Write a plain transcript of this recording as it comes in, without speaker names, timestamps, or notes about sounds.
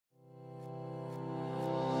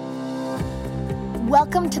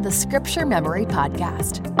Welcome to the Scripture Memory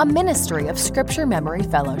Podcast, a ministry of Scripture Memory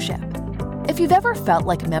Fellowship. If you've ever felt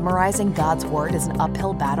like memorizing God's Word is an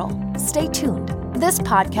uphill battle, stay tuned. This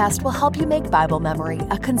podcast will help you make Bible memory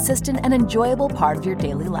a consistent and enjoyable part of your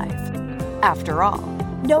daily life. After all,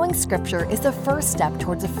 knowing Scripture is the first step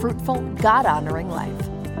towards a fruitful, God-honoring life.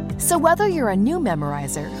 So whether you're a new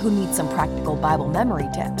memorizer who needs some practical Bible memory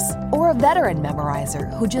tips, or a veteran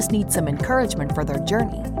memorizer who just needs some encouragement for their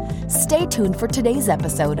journey, stay tuned for today's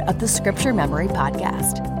episode of the Scripture Memory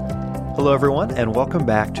Podcast. Hello, everyone, and welcome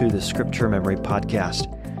back to the Scripture Memory Podcast.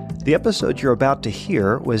 The episode you're about to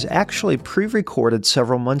hear was actually pre-recorded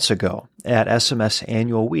several months ago at SMS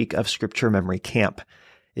Annual Week of Scripture Memory Camp.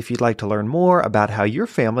 If you'd like to learn more about how your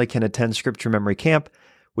family can attend Scripture Memory Camp,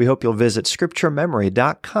 we hope you'll visit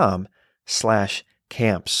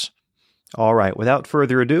scripturememory.com/camps. All right, without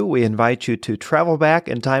further ado, we invite you to travel back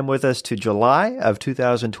in time with us to July of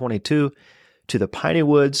 2022 to the piney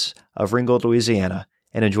woods of Ringgold, Louisiana,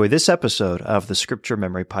 and enjoy this episode of the Scripture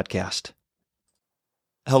Memory Podcast.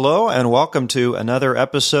 Hello, and welcome to another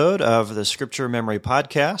episode of the Scripture Memory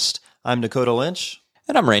Podcast. I'm Dakota Lynch.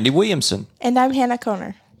 And I'm Randy Williamson. And I'm Hannah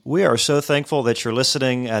Koner. We are so thankful that you're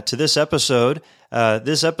listening to this episode.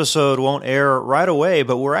 This episode won't air right away,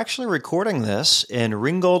 but we're actually recording this in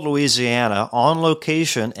Ringgold, Louisiana, on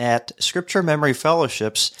location at Scripture Memory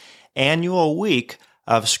Fellowship's annual week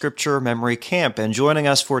of Scripture Memory Camp. And joining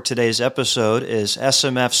us for today's episode is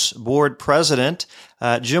SMF's board president,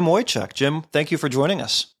 Jim Wojcik. Jim, thank you for joining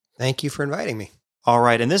us. Thank you for inviting me. All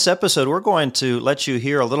right. In this episode, we're going to let you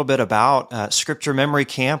hear a little bit about Scripture Memory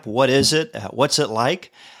Camp. What is it? What's it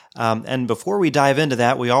like? And before we dive into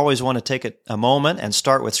that, we always want to take a moment and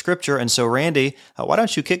start with Scripture. And so, Randy, why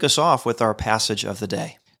don't you kick us off with our passage of the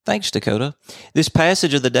day? Thanks, Dakota. This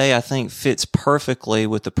passage of the day, I think, fits perfectly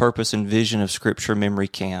with the purpose and vision of Scripture Memory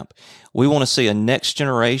Camp. We want to see a next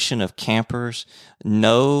generation of campers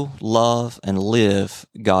know, love, and live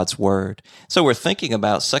God's Word. So we're thinking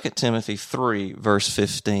about 2 Timothy 3, verse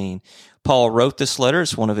 15. Paul wrote this letter.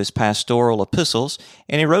 It's one of his pastoral epistles,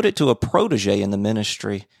 and he wrote it to a protege in the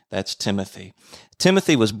ministry. That's Timothy.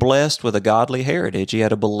 Timothy was blessed with a godly heritage. He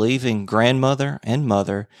had a believing grandmother and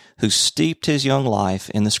mother who steeped his young life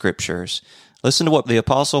in the Scriptures. Listen to what the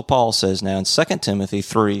Apostle Paul says now in 2 Timothy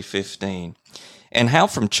 3:15. And how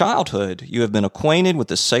from childhood you have been acquainted with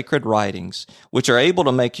the sacred writings, which are able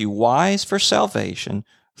to make you wise for salvation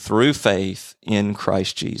through faith in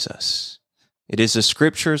Christ Jesus. It is the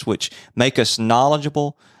Scriptures which make us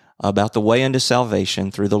knowledgeable about the way unto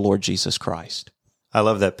salvation through the Lord Jesus Christ. I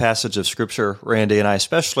love that passage of Scripture, Randy, and I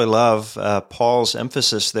especially love Paul's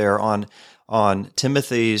emphasis there on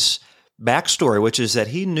Timothy's backstory, which is that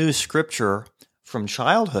he knew Scripture from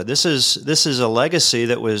childhood. This is a legacy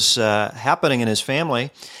that was happening in his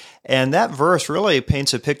family, and that verse really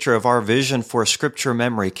paints a picture of our vision for Scripture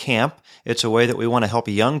Memory Camp. It's a way that we want to help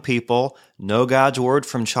young people know God's Word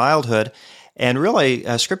from childhood. And really,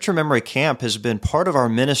 Scripture Memory Camp has been part of our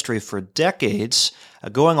ministry for decades,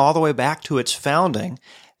 going all the way back to its founding.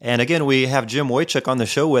 And again, we have Jim Wojcik on the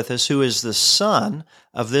show with us, who is the son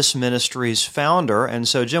of this ministry's founder. And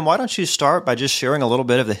so, Jim, why don't you start by just sharing a little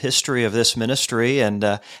bit of the history of this ministry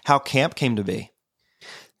and how camp came to be?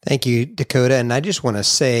 Thank you, Dakota. And I just want to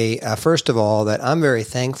say, first of all, that I'm very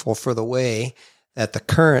thankful for the way that the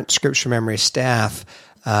current Scripture Memory staff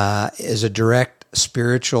is a direct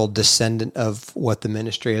spiritual descendant of what the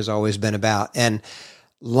ministry has always been about. And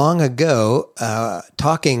long ago,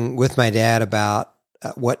 talking with my dad about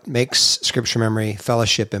what makes Scripture Memory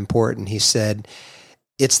Fellowship important, he said,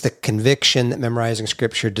 it's the conviction that memorizing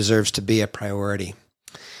Scripture deserves to be a priority.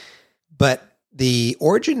 But the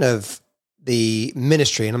origin of the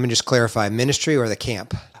ministry, and let me just clarify, ministry or the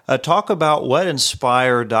camp? Talk about what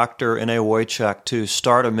inspired Dr. N.A. Wojcik to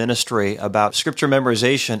start a ministry about Scripture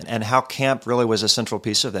memorization and how camp really was a central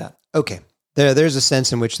piece of that. Okay. There's a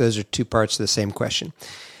sense in which those are two parts of the same question.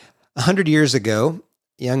 100 years ago,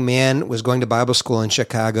 a young man was going to Bible school in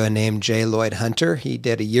Chicago named J. Lloyd Hunter. He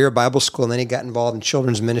did a year of Bible school, and then he got involved in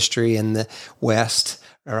children's ministry in the West,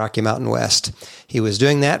 Rocky Mountain West. He was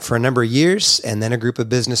doing that for a number of years, and then a group of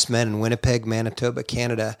businessmen in Winnipeg, Manitoba,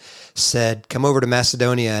 Canada said, come over to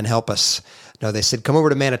Macedonia and help us. No, they said, come over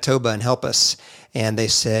to Manitoba and help us. And they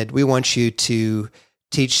said, we want you to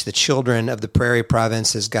teach the children of the prairie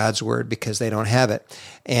provinces God's Word because they don't have it.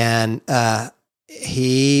 And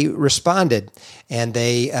he responded, and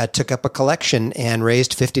they took up a collection and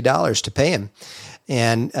raised $50 to pay him.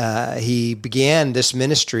 And he began this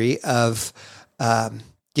ministry of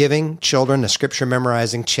giving children a Scripture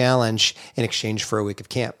memorizing challenge in exchange for a week of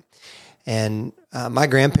camp. And my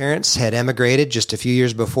grandparents had emigrated just a few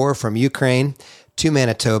years before from Ukraine to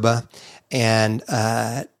Manitoba, and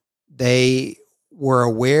they were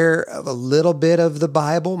aware of a little bit of the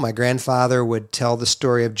Bible. My grandfather would tell the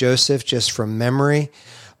story of Joseph just from memory,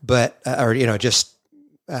 but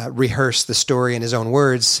rehearse the story in his own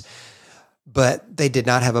words. But they did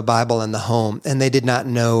not have a Bible in the home, and they did not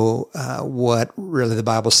know what really the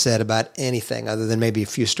Bible said about anything other than maybe a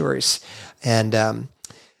few stories. And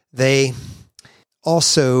they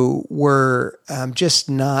also were just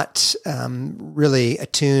not really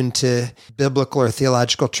attuned to biblical or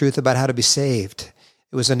theological truth about how to be saved.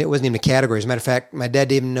 It wasn't even a category. As a matter of fact, my dad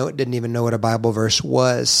didn't even know what a Bible verse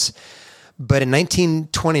was. But in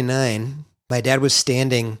 1929, my dad was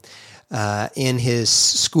standing in his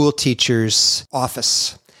school teacher's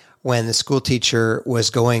office when the school teacher was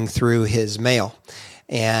going through his mail.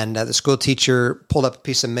 And the school teacher pulled up a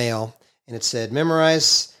piece of mail, and it said,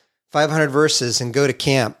 memorize 500 verses and go to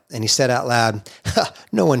camp. And he said out loud,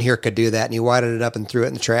 no one here could do that. And he wadded it up and threw it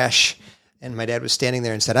in the trash. And my dad was standing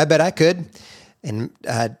there and said, I bet I could. And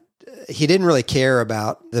he didn't really care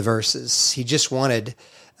about the verses. He just wanted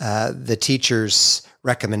the teacher's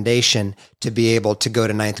recommendation to be able to go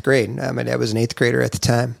to ninth grade. My dad was an eighth grader at the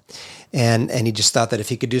time. And he just thought that if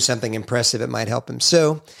he could do something impressive, it might help him.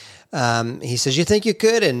 So he says, you think you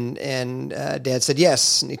could? And Dad said,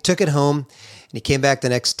 yes. And he took it home, and he came back the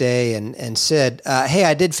next day and said, hey,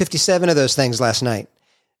 I did 57 of those things last night.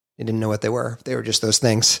 He didn't know what they were. They were just those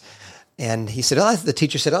things. And he said, the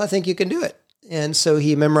teacher said, I think you can do it. And so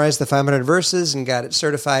he memorized the 500 verses and got it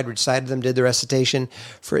certified, recited them, did the recitation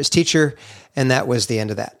for his teacher, and that was the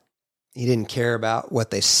end of that. He didn't care about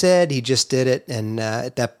what they said. He just did it. And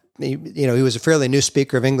he was a fairly new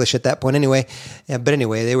speaker of English at that point anyway. But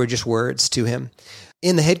anyway, they were just words to him.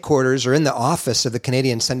 In the headquarters or in the office of the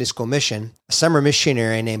Canadian Sunday School Mission, a summer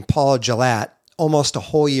missionary named Paul Gillette, almost a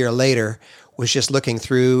whole year later, was just looking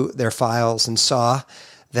through their files and saw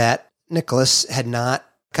that Nicholas had not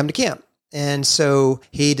come to camp. And so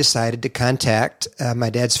he decided to contact my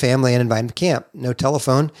dad's family and invite him to camp. No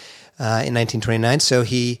telephone in 1929. So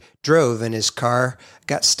he drove, and his car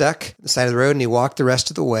got stuck at the side of the road, and he walked the rest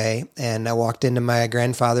of the way. And I walked into my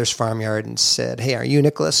grandfather's farmyard and said, hey, are you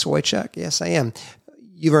Nicholas Wojcik? Yes, I am.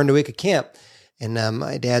 You've earned a week of camp. And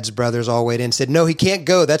my dad's brothers all weighed in and said, no, he can't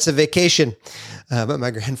go. That's a vacation. But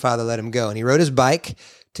my grandfather let him go. And he rode his bike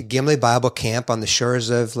to Gimli Bible Camp on the shores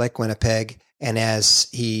of Lake Winnipeg. And as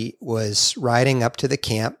he was riding up to the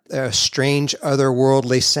camp, a strange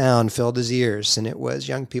otherworldly sound filled his ears, and it was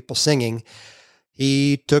young people singing,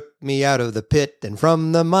 he took me out of the pit and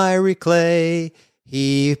from the miry clay.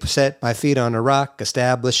 He set my feet on a rock,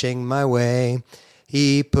 establishing my way.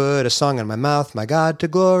 He put a song in my mouth, my God to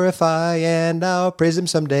glorify, and I'll praise him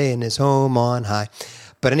someday in his home on high.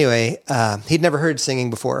 But anyway, he'd never heard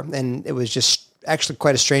singing before, and it was just actually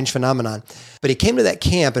quite a strange phenomenon. But he came to that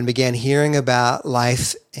camp and began hearing about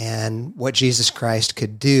life and what Jesus Christ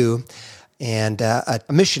could do. And a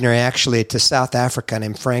missionary actually to South Africa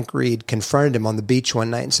named Frank Reed confronted him on the beach one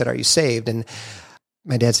night and said, are you saved? And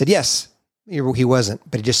my dad said, yes. He wasn't,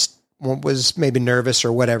 but he just was maybe nervous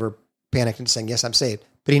or whatever, panicked and saying, yes, I'm saved.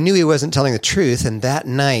 But he knew he wasn't telling the truth. And that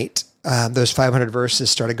night, those 500 verses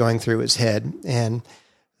started going through his head. And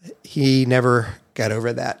he never got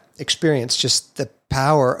over that experience, just the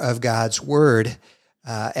power of God's word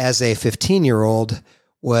as a 15-year-old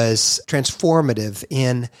was transformative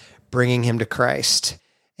in bringing him to Christ.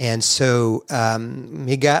 And so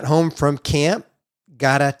he got home from camp,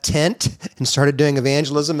 got a tent, and started doing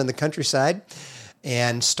evangelism in the countryside,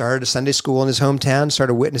 and started a Sunday school in his hometown,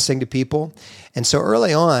 started witnessing to people. And so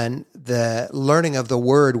early on, the learning of the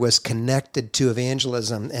word was connected to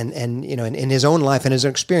evangelism. And in his own life and his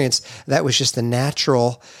own experience, that was just the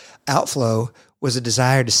natural outflow, was a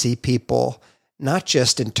desire to see people not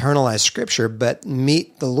just internalize Scripture, but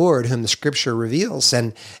meet the Lord whom the Scripture reveals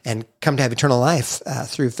and come to have eternal life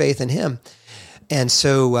through faith in him. And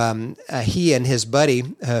so he and his buddy,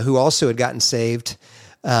 who also had gotten saved,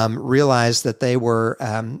 realized that they were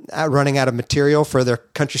running out of material for their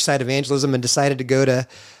countryside evangelism and decided to go to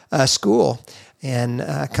school and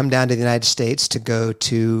come down to the United States to go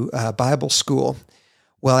to Bible school.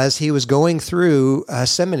 Well, as he was going through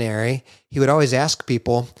seminary, he would always ask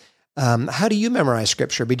people, how do you memorize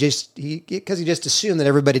Scripture? Because he just assumed that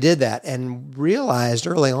everybody did that, and realized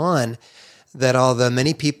early on that although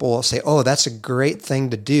many people say, oh, that's a great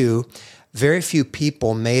thing to do, very few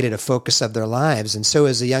people made it a focus of their lives. And so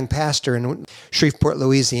as a young pastor in Shreveport,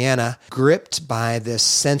 Louisiana, gripped by this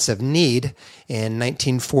sense of need in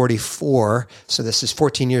 1944, so this is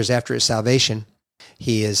 14 years after his salvation,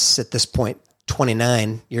 he is at this point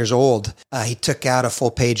 29 years old. He took out a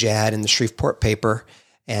full-page ad in the Shreveport paper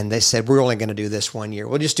And they said, we're only going to do this 1 year.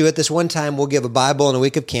 We'll just do it this one time. We'll give a Bible and a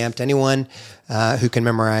week of camp to anyone who can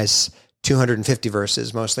memorize 250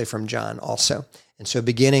 verses, mostly from John also. And so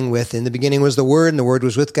beginning with, in the beginning was the Word, and the Word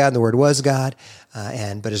was with God, and the Word was God.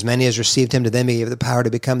 But as many as received him, to them he gave the power to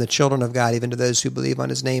become the children of God, even to those who believe on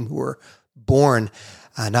his name, who were born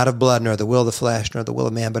not of blood, nor the will of the flesh, nor the will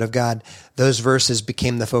of man, but of God. Those verses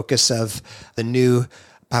became the focus of the new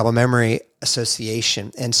Bible Memory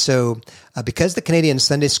Association. And so because the Canadian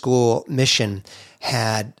Sunday School mission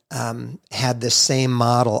had this same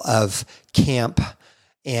model of camp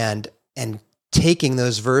and taking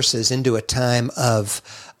those verses into a time of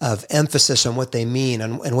emphasis on what they mean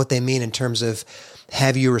and what they mean in terms of,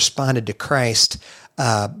 have you responded to Christ?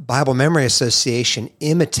 Bible Memory Association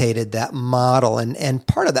imitated that model. And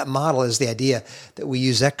part of that model is the idea that we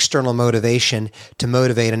use external motivation to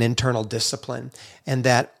motivate an internal discipline. And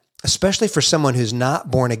that, especially for someone who's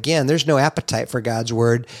not born again, there's no appetite for God's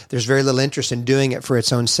Word. There's very little interest in doing it for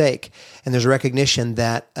its own sake. And there's a recognition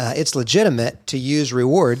that it's legitimate to use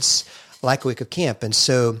rewards like a week of camp. And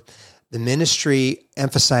so the ministry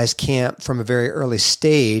emphasized camp from a very early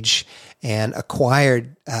stage and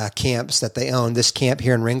acquired camps that they owned. This camp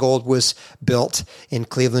here in Ringgold was built in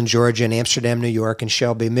Cleveland, Georgia, and Amsterdam, New York, and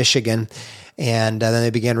Shelby, Michigan. And then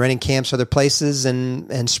they began renting camps other places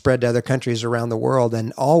and spread to other countries around the world.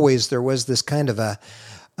 And always there was this kind of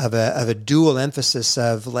a dual emphasis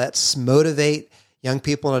of, let's motivate young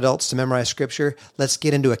people and adults to memorize Scripture. Let's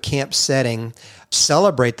get into a camp setting,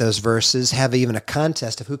 celebrate those verses, have even a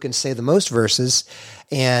contest of who can say the most verses,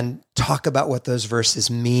 and talk about what those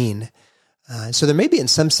verses mean. So there may be in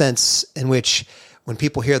some sense in which when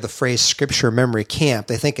people hear the phrase Scripture Memory Camp,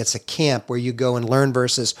 they think it's a camp where you go and learn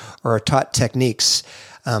verses or are taught techniques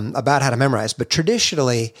about how to memorize. But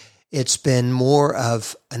traditionally, it's been more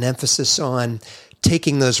of an emphasis on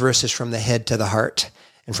taking those verses from the head to the heart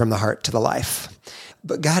and from the heart to the life.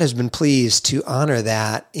 But God has been pleased to honor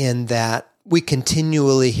that in that we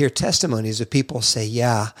continually hear testimonies of people say,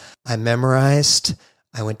 yeah, I memorized,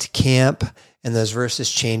 I went to camp, and those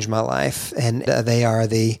verses changed my life. And they are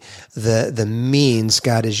the means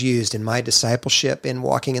God has used in my discipleship, in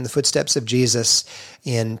walking in the footsteps of Jesus,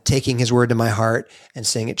 in taking his word to my heart and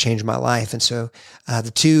saying it changed my life. And so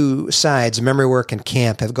the two sides, memory work and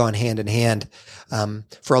camp, have gone hand in hand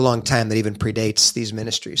for a long time that even predates these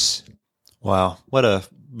ministries. Wow. What a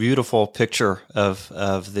beautiful picture of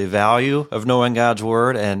the value of knowing God's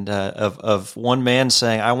word and of one man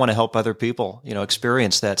saying, I want to help other people,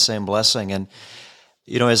 experience that same blessing. And,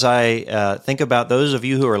 as I think about those of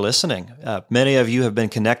you who are listening, many of you have been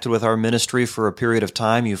connected with our ministry for a period of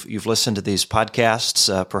time. You've listened to these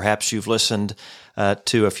podcasts. Perhaps you've listened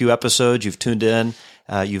to a few episodes. You've tuned in.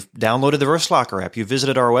 You've downloaded the Verse Locker app. You've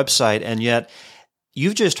visited our website, and yet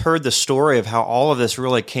you've just heard the story of how all of this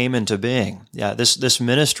really came into being. Yeah, this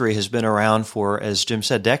ministry has been around for, as Jim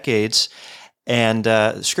said, decades. And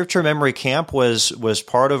Scripture Memory Camp was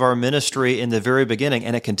part of our ministry in the very beginning,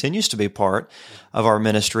 and it continues to be part of our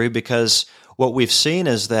ministry because what we've seen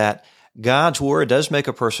is that God's Word does make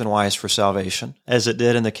a person wise for salvation, as it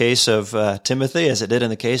did in the case of Timothy, as it did in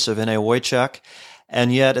the case of N.A. Wojcik.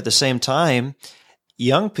 And yet, at the same time,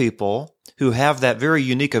 young people who have that very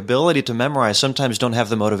unique ability to memorize sometimes don't have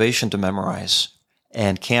the motivation to memorize.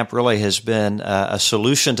 And camp really has been a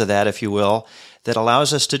solution to that, if you will, that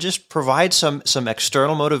allows us to just provide some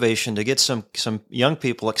external motivation to get some young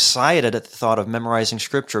people excited at the thought of memorizing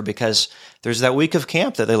Scripture, because there's that week of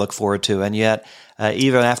camp that they look forward to. And yet,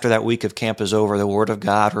 even after that week of camp is over, the Word of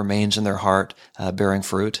God remains in their heart, bearing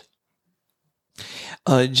fruit.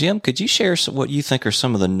 Jim, could you share what you think are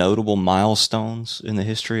some of the notable milestones in the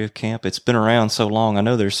history of camp? It's been around so long. I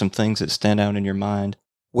know there's some things that stand out in your mind.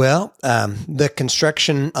 Well, the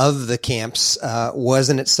construction of the camps was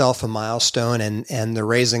in itself a milestone, and the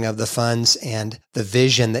raising of the funds and the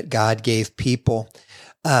vision that God gave people.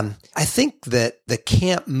 I think that the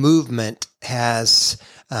camp movement has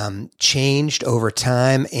changed over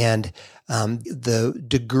time, and the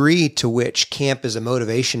degree to which camp is a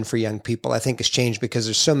motivation for young people, I think, has changed because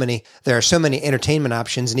there are so many entertainment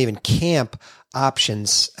options and even camp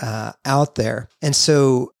options out there. And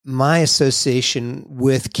so my association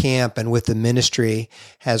with camp and with the ministry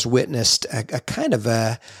has witnessed a kind of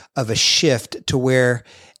a shift to where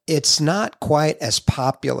it's not quite as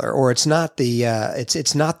popular, or it's not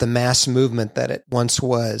the mass movement that it once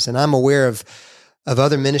was. And I'm aware of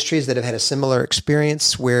other ministries that have had a similar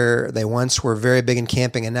experience where they once were very big in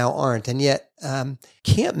camping and now aren't. And yet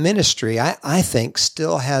camp ministry, I think,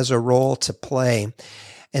 still has a role to play.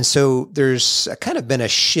 And so there's kind of been a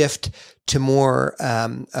shift to more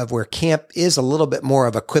of where camp is a little bit more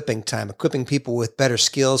of equipping time, equipping people with better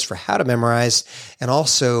skills for how to memorize, and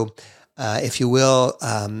also, if you will,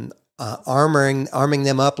 arming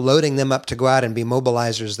them up, loading them up to go out and be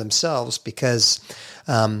mobilizers themselves. Because,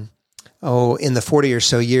 in the 40 or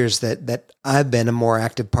so years that I've been a more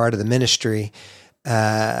active part of the ministry,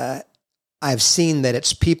 I've seen that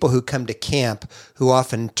it's people who come to camp who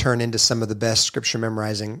often turn into some of the best scripture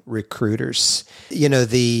memorizing recruiters. You know,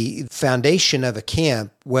 the foundation of a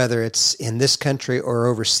camp, whether it's in this country or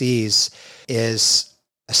overseas, is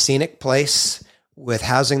a scenic place with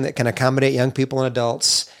housing that can accommodate young people and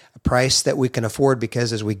adults, a price that we can afford,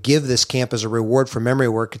 because as we give this camp as a reward for memory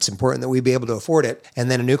work, it's important that we be able to afford it.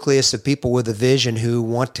 And then a nucleus of people with a vision who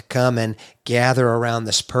want to come and gather around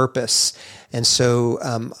this purpose. And so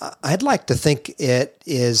I'd like to think it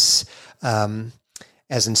is,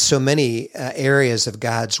 as in so many areas of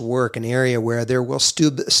God's work, an area where there will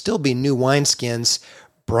still be new wineskins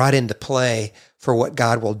brought into play for what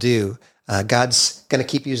God will do. God's going to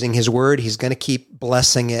keep using his word. He's going to keep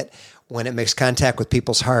blessing it when it makes contact with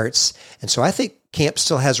people's hearts. And so I think camp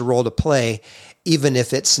still has a role to play, even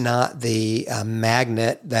if it's not the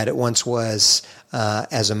magnet that it once was,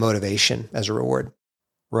 as a motivation, as a reward.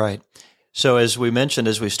 Right. So as we mentioned,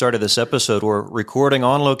 as we started this episode, we're recording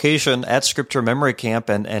on location at Scripture Memory Camp.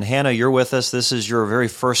 And Hannah, you're with us. This is your very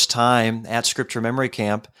first time at Scripture Memory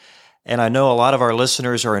Camp. And I know a lot of our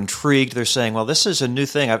listeners are intrigued. They're saying, well, this is a new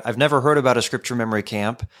thing. I've never heard about a Scripture Memory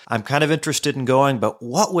Camp. I'm kind of interested in going, but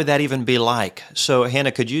what would that even be like? So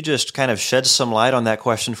Hannah, could you just kind of shed some light on that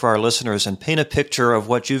question for our listeners and paint a picture of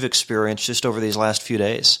what you've experienced just over these last few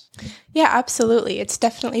days? Yeah, absolutely. It's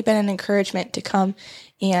definitely been an encouragement to come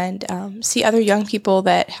and see other young people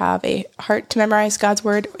that have a heart to memorize God's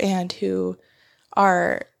Word and who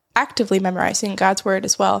are actively memorizing God's Word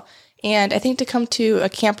as well. And I think to come to a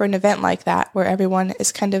camp or an event like that, where everyone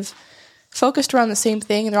is kind of focused around the same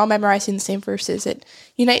thing and they're all memorizing the same verses, it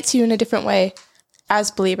unites you in a different way as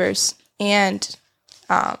believers. And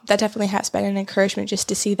that definitely has been an encouragement just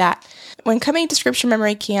to see that. When coming to Scripture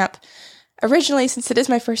Memory Camp, originally, since it is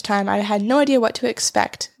my first time, I had no idea what to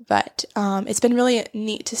expect. But it's been really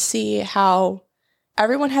neat to see how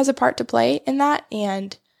everyone has a part to play in that.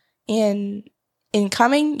 And in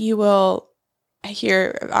coming, you will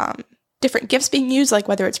hear different gifts being used, like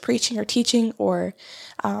whether it's preaching or teaching, or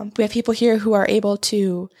we have people here who are able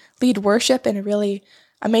to lead worship in a really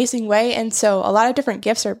amazing way. And so a lot of different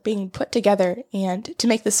gifts are being put together and to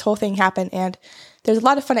make this whole thing happen. And there's a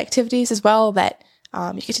lot of fun activities as well that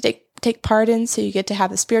you get to take part in. So you get to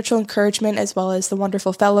have the spiritual encouragement as well as the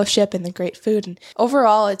wonderful fellowship and the great food. And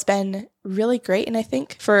overall, it's been really great. And I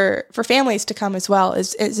think for families to come as well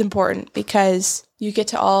is important, because you get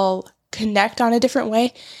to all connect on a different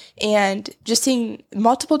way, and just seeing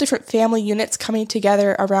multiple different family units coming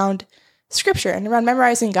together around Scripture and around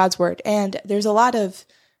memorizing God's Word. And there's a lot of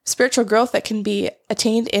spiritual growth that can be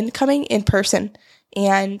attained in coming in person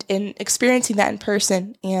and in experiencing that in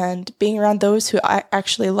person and being around those who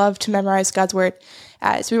actually love to memorize God's Word.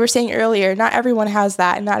 As we were saying earlier, not everyone has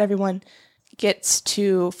that, and not everyone gets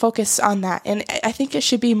to focus on that. And I think it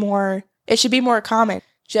should be more common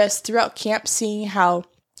just throughout camp, seeing how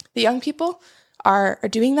the young people are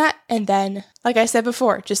doing that. And then, like I said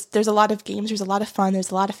before, just there's a lot of games, there's a lot of fun,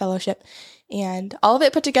 there's a lot of fellowship, and all of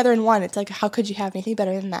it put together in one. It's like, how could you have anything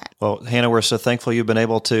better than that? Well, Hannah, we're so thankful you've been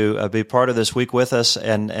able to be part of this week with us.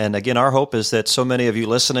 And again, our hope is that so many of you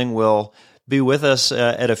listening will be with us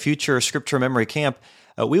at a future Scripture Memory Camp.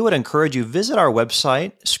 We would encourage you, visit our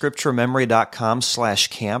website,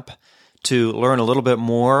 scripturememory.com/camp, to learn a little bit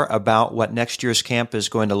more about what next year's camp is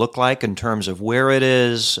going to look like in terms of where it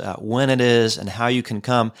is, when it is, and how you can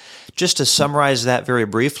come. Just to summarize that very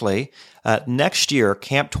briefly, next year,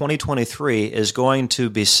 Camp 2023 is going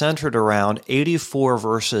to be centered around 84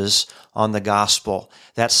 verses on the gospel.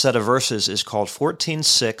 That set of verses is called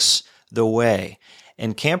 14:6, The Way.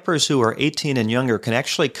 And campers who are 18 and younger can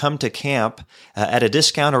actually come to camp at a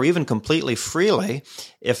discount or even completely freely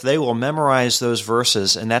if they will memorize those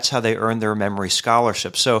verses, and that's how they earn their memory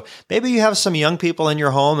scholarship. So maybe you have some young people in your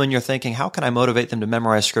home and you're thinking, how can I motivate them to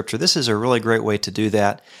memorize Scripture? This is a really great way to do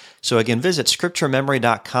that. So again, visit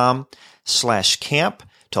scripturememory.com/camp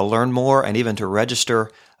to learn more and even to register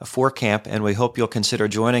for camp, and we hope you'll consider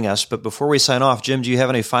joining us. But before we sign off, Jim, do you have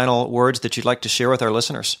any final words that you'd like to share with our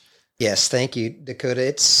listeners? Yes, thank you, Dakota.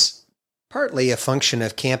 It's partly a function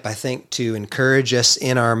of camp, I think, to encourage us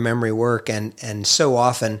in our memory work. And so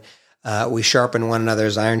often we sharpen one another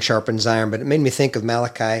as iron sharpens iron. But it made me think of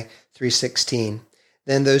Malachi 3:16.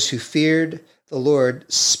 Then those who feared the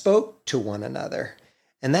Lord spoke to one another.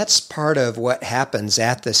 And that's part of what happens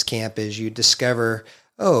at this camp is you discover,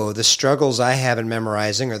 oh, the struggles I have in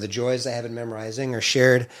memorizing or the joys I have in memorizing are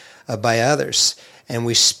shared by others. And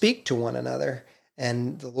we speak to one another.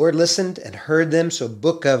 And the Lord listened and heard them. So a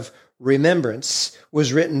book of remembrance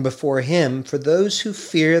was written before him for those who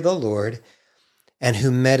fear the Lord and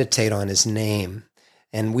who meditate on his name.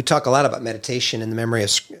 And we talk a lot about meditation in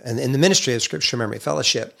the ministry of Scripture Memory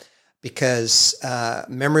Fellowship, because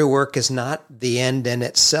memory work is not the end in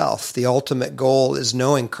itself. The ultimate goal is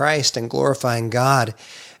knowing Christ and glorifying God.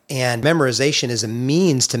 And memorization is a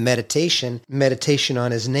means to meditation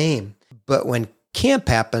on his name. But when camp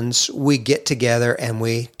happens, we get together and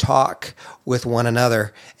we talk with one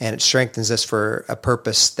another, and it strengthens us for a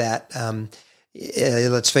purpose that,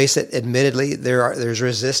 let's face it, admittedly, there's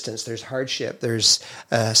resistance, there's hardship, there's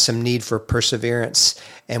some need for perseverance,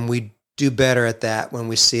 and we do better at that when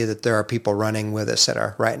we see that there are people running with us at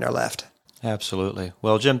our right and our left. Absolutely.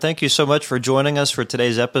 Well, Jim, thank you so much for joining us for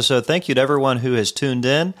today's episode. Thank you to everyone who has tuned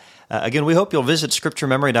in. Again, we hope you'll visit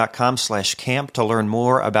scripturememory.com/camp to learn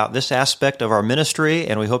more about this aspect of our ministry,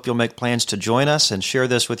 and we hope you'll make plans to join us and share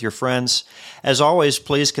this with your friends. As always,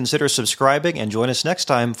 please consider subscribing and join us next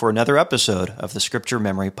time for another episode of the Scripture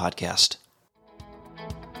Memory Podcast.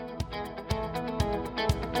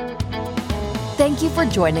 Thank you for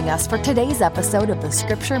joining us for today's episode of the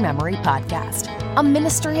Scripture Memory Podcast, a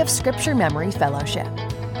ministry of Scripture Memory Fellowship.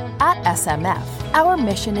 At SMF, our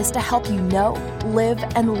mission is to help you know, live,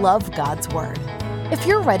 and love God's Word. If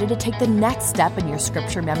you're ready to take the next step in your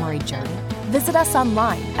Scripture memory journey, visit us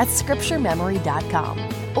online at scripturememory.com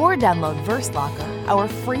or download VerseLocker, our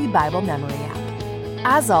free Bible memory app.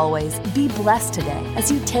 As always, be blessed today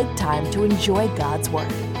as you take time to enjoy God's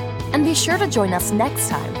Word. And be sure to join us next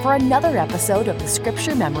time for another episode of the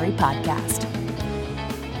Scripture Memory Podcast.